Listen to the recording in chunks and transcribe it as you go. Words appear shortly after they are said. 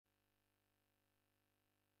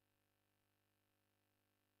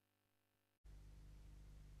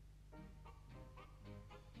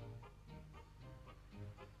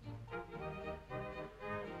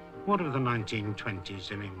What of the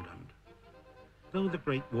 1920s in England? Though the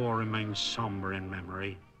Great War remains sombre in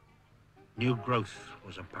memory, new growth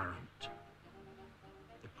was apparent.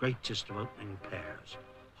 The greatest of opening pairs,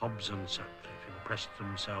 Hobbs and Sutcliffe, impressed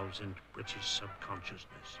themselves into British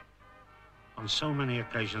subconsciousness. On so many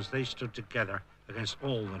occasions, they stood together against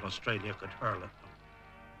all that Australia could hurl at them.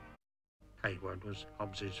 Hayward was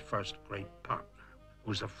Hobbs's first great partner,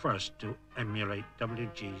 who was the first to emulate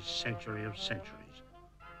WG's Century of Centuries.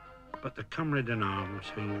 But the comrade in arms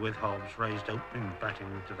who, with Hobbs, raised opening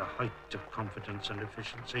batting to the height of confidence and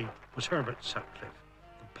efficiency was Herbert Sutcliffe,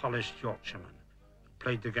 the polished Yorkshireman, who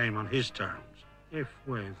played the game on his terms, if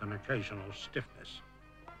with an occasional stiffness.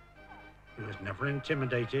 He was never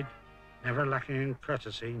intimidated, never lacking in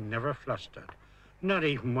courtesy, never flustered, not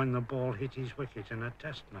even when the ball hit his wicket in a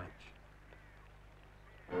test match.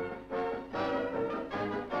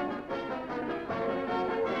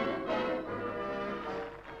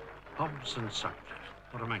 Hobbs and Sutcliffe,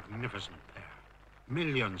 what a magnificent pair.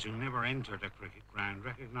 Millions who never entered a cricket ground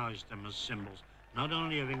recognised them as symbols not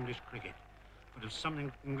only of English cricket, but of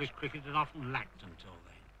something English cricket had often lacked until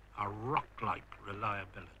then, a rock-like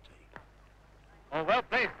reliability. Oh, well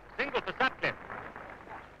placed. Single for Sutcliffe.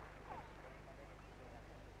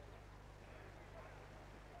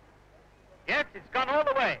 Yes, it's gone all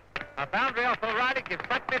the way. A boundary off O'Reilly gives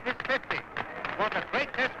Sutcliffe his 50. What a great